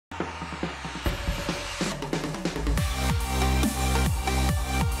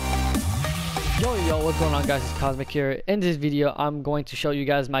What's going on, guys? It's Cosmic here. In this video I'm going to show you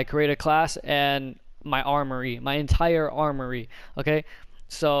guys my creator class and my armory, my entire armory. Okay,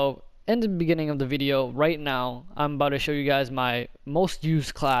 so in the beginning of the video right now I'm about to show you guys my most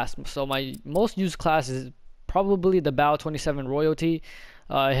used class. So my most used class is probably the Bow 27 Royalty.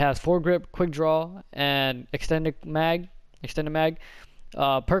 It has foregrip, quick draw, and extended mag.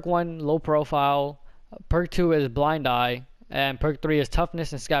 Perk 1 low profile, perk 2 is blind eye, and perk 3 is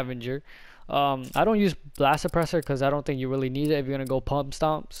toughness and scavenger. I don't use blast suppressor because I don't think you really need it if you're gonna go pump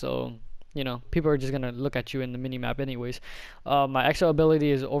stomp. So you know, people are just gonna look at you in the minimap anyways. My exo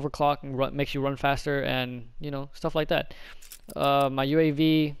ability is overclock and makes you run faster, and you know, stuff like that. My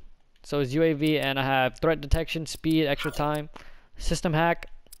UAV, so it's UAV, and I have threat detection, speed, extra time, system hack,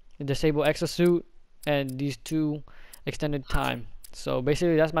 disable exosuit, and these two extended time. So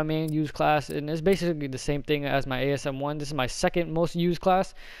basically that's my main use class, and it's basically the same thing as my ASM1. This is my second most used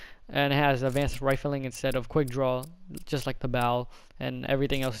class, and it has advanced rifling instead of quick draw, just like the Bow, and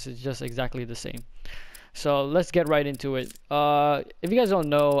everything else is just exactly the same. So let's get right into it. If you guys don't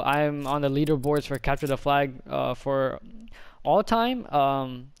know, I'm on the leaderboards for capture the flag for all time.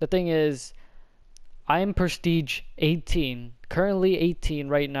 The thing is, I'm prestige 18, currently 18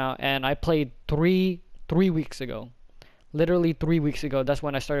 right now, and I played three weeks ago. Literally 3 weeks ago, that's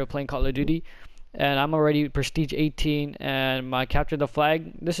when I started playing Call of Duty, and I'm already prestige 18, and my capture the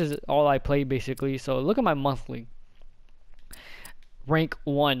flag, this is all I play basically. So look at my monthly. Rank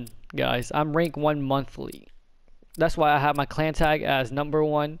 1, guys. I'm rank 1 monthly. That's why I have my clan tag as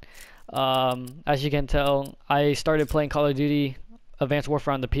 #1. As you can tell, I started playing Call of Duty Advanced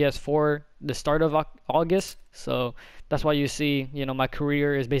Warfare on the PS4 the start of August, so that's why you see, you know, my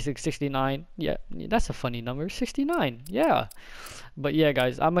career is basically 69. Yeah, that's a funny number, 69. Yeah, but yeah,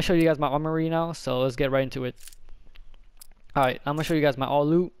 guys, I'm gonna show you guys my armory now, so let's get right into it. All right, I'm gonna show you guys my all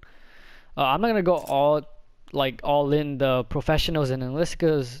loot. I'm not gonna go all in the professionals and enlist,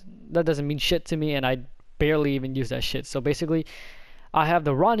 because that doesn't mean shit to me, and I barely even use that shit. So basically, I have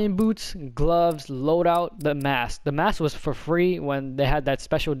the Ronin boots, gloves, loadout, the mask. The mask was for free when they had that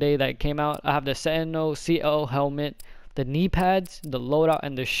special day that came out. I have the Sentinel CL helmet, the knee pads, the loadout,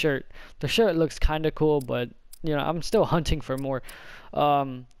 and the shirt. The shirt looks kind of cool, but you know, I'm still hunting for more.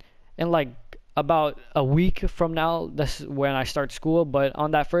 And like about a week from now, that's when I start school. But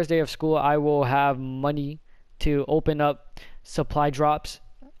on that first day of school, I will have money to open up supply drops,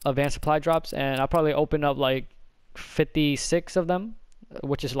 advanced supply drops, and I'll probably open up like 56 of them,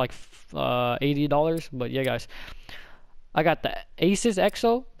 which is like $80. But yeah, guys, I got the Aces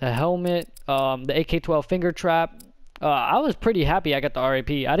Exo, the helmet, the AK-12 finger trap. I was pretty happy I got the RAP.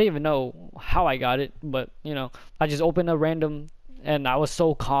 I didn't even know how I got it, but you know, I just opened a random, and I was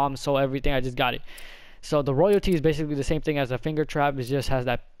so calm, so everything, I just got it. So the Royalty is basically the same thing as a finger trap. It just has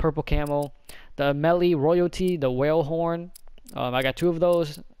that purple camo. The Melee Royalty, the whale horn, I got 2 of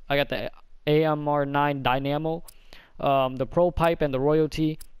those. I got the AMR9 Dynamo, the Pro Pipe, and the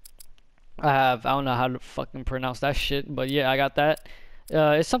Royalty. I don't know how to fucking pronounce that shit, but yeah, I got that.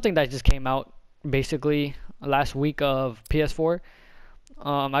 It's something that just came out basically last week of PS4.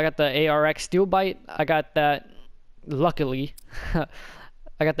 I got the ARX Steel Bite. I got that, luckily.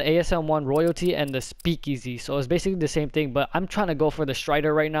 I got the ASM1 Royalty and the Speakeasy. So it's basically the same thing, but I'm trying to go for the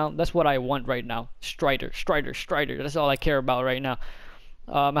Strider right now. That's what I want right now. Strider. That's all I care about right now.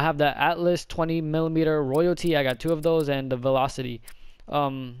 I have the Atlas 20mm Royalty. I got 2 of those, and the Velocity.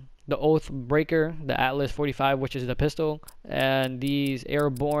 The Oath Breaker, the Atlas 45, which is the pistol, and these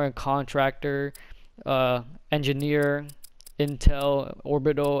Airborne Contractor, Engineer, Intel,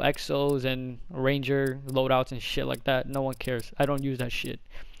 Orbital, Exos, and Ranger loadouts and shit like that. No one cares. I don't use that shit.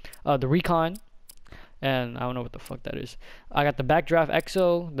 The Recon, and I don't know what the fuck that is. I got the Backdraft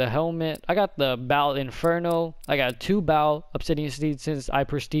Exo, the helmet. I got the Bow Inferno. I got 2 Bow Obsidian Steeds since I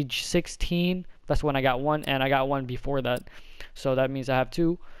prestige 16. That's when I got 1, and I got 1 before that. So that means I have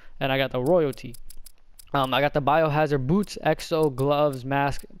 2. And I got the Royalty. I got the Biohazard boots, Exo, gloves,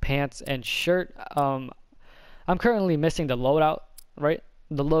 mask, pants, and shirt. I'm currently missing the loadout, right?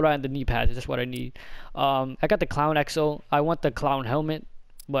 The loadout and the knee pads. That's what I need. I got the Clown Exo. I want the Clown helmet,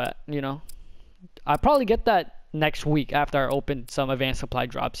 but you know, I'll probably get that next week after I open some advanced supply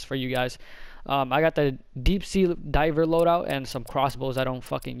drops for you guys. I got the Deep Sea Diver loadout and some crossbows I don't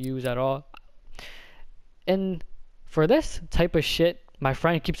fucking use at all. And for this type of shit, my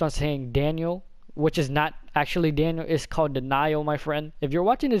friend keeps on saying Daniel, which is not actually Daniel. It's called Denial, my friend. If you're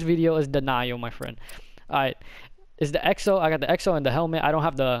watching this video, it's Denial, my friend. Alright, it's the Exo. I got the Exo and the helmet. I don't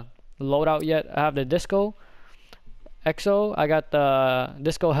have the loadout yet. I have the Disco Exo. I got the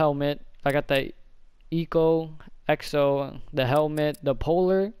Disco helmet. I got the Eco Exo, the helmet, the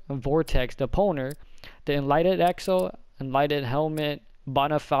Polar Vortex, the Poner, the enlightened exo, enlightened helmet,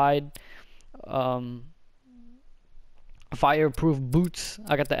 bonafide, fireproof boots.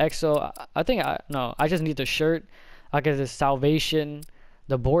 I got the exo. I just need the shirt. I got the salvation,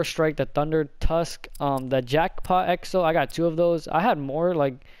 the boar strike, the thunder tusk, the jackpot exo. I got 2 of those. I had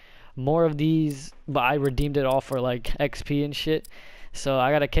more of these, but I redeemed it all for like XP and shit. So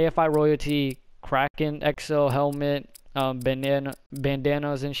I got a KFI royalty, Kraken exo helmet,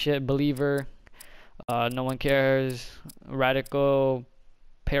 bandanas and shit, believer, no one cares, radical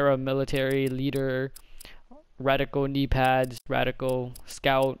paramilitary leader, radical knee pads, radical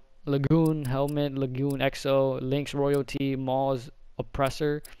scout, lagoon helmet, lagoon exo, lynx royalty, Maul's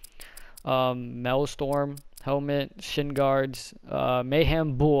oppressor, maelstrom helmet, shin guards,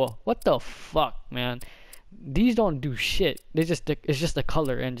 mayhem bull. What the fuck, man? These don't do shit. It's just a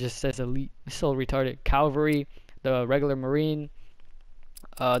color and just says elite. It's so retarded. Cavalry, the regular marine,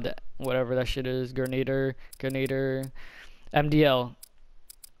 whatever that shit is, grenadier, MDL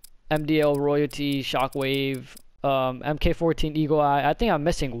royalty, shockwave, MK14 eagle eye. I think I'm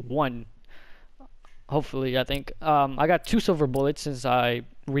missing 1. Hopefully, I think. I got 2 silver bullets since I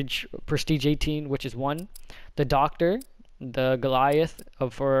reached prestige 18, which is 1. The doctor, the Goliath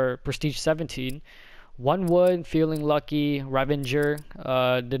for prestige 17. 1 wood, feeling lucky, Revenger,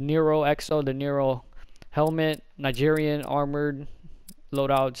 the Nero exo, the Nero helmet, Nigerian armored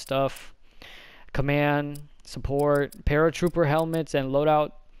loadout stuff, command, support, paratrooper helmets and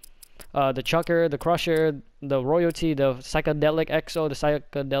loadout, the chucker, the crusher, the royalty, the psychedelic exo, the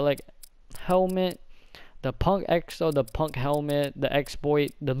psychedelic helmet, the punk exo, the punk helmet, the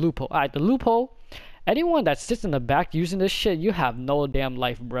exploit, the loophole. Alright, the loophole, anyone that sits in the back using this shit, you have no damn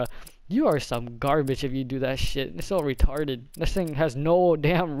life, bruh. You are some garbage if you do that shit. It's so retarded. This thing has no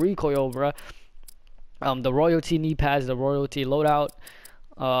damn recoil, bruh. The royalty knee pads, the royalty loadout,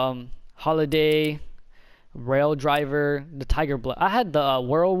 holiday, rail driver, the tiger blood. I had the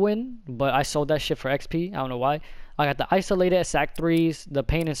whirlwind, but I sold that shit for XP. I don't know why. I got the isolated sac 3s, the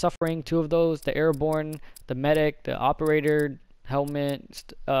pain and suffering, 2 of those, the airborne, the medic, the operator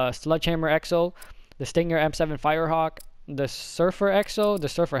helmet, sledgehammer exo, the stinger M7 firehawk, the surfer exo, the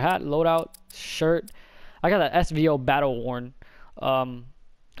surfer hat, loadout, shirt. I got an SVO battle worn.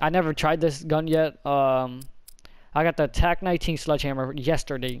 I never tried this gun yet. I got the TAC 19 sledgehammer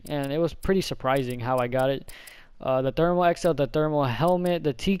yesterday, and it was pretty surprising how I got it. The thermal exo, the thermal helmet,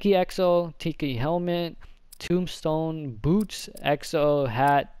 the tiki exo, tiki helmet, tombstone boots, exo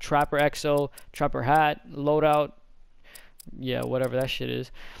hat, trapper exo, trapper hat, loadout. Yeah, whatever that shit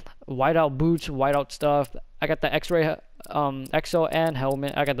is. Whiteout boots, whiteout stuff. I got the X-ray exo and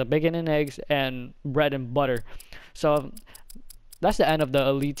helmet. I got the bacon and eggs and bread and butter. So that's the end of the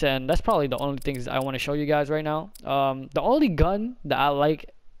elites, and that's probably the only things I want to show you guys right now. The only gun that I like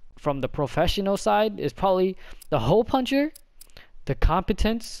from the professional side is probably the hole puncher, the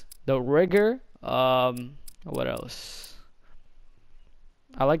competence, the rigor. What else?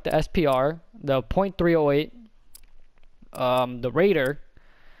 I like the SPR, the .308, the Raider.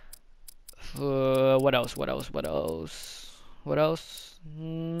 What else?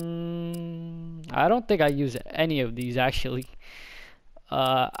 I don't think I use any of these actually.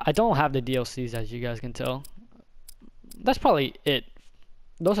 I don't have the DLCs, as you guys can tell. That's probably it.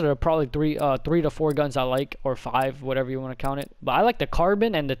 Those are probably 3 to 4 guns I like, or 5, whatever you want to count it. But I like the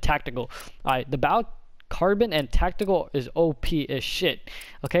carbon and the tactical. Alright, the bow carbon and tactical is OP as shit.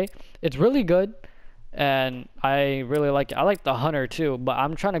 Okay, it's really good, and I really like it. I like the hunter too, but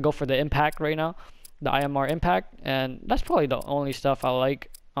I'm trying to go for the impact right now, the IMR impact, and that's probably the only stuff I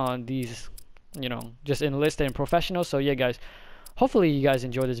like on these, you know, just enlisted and professional. So yeah, guys. Hopefully you guys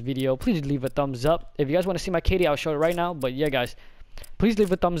enjoyed this video. Please leave a thumbs up. If you guys want to see my KD, I'll show it right now. But yeah, guys, please leave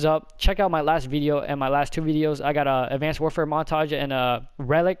a thumbs up. Check out my last video and my last 2 videos. I got a Advanced Warfare montage and a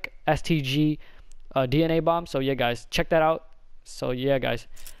Relic STG DNA bomb. So yeah, guys, check that out. So yeah, guys,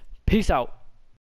 peace out.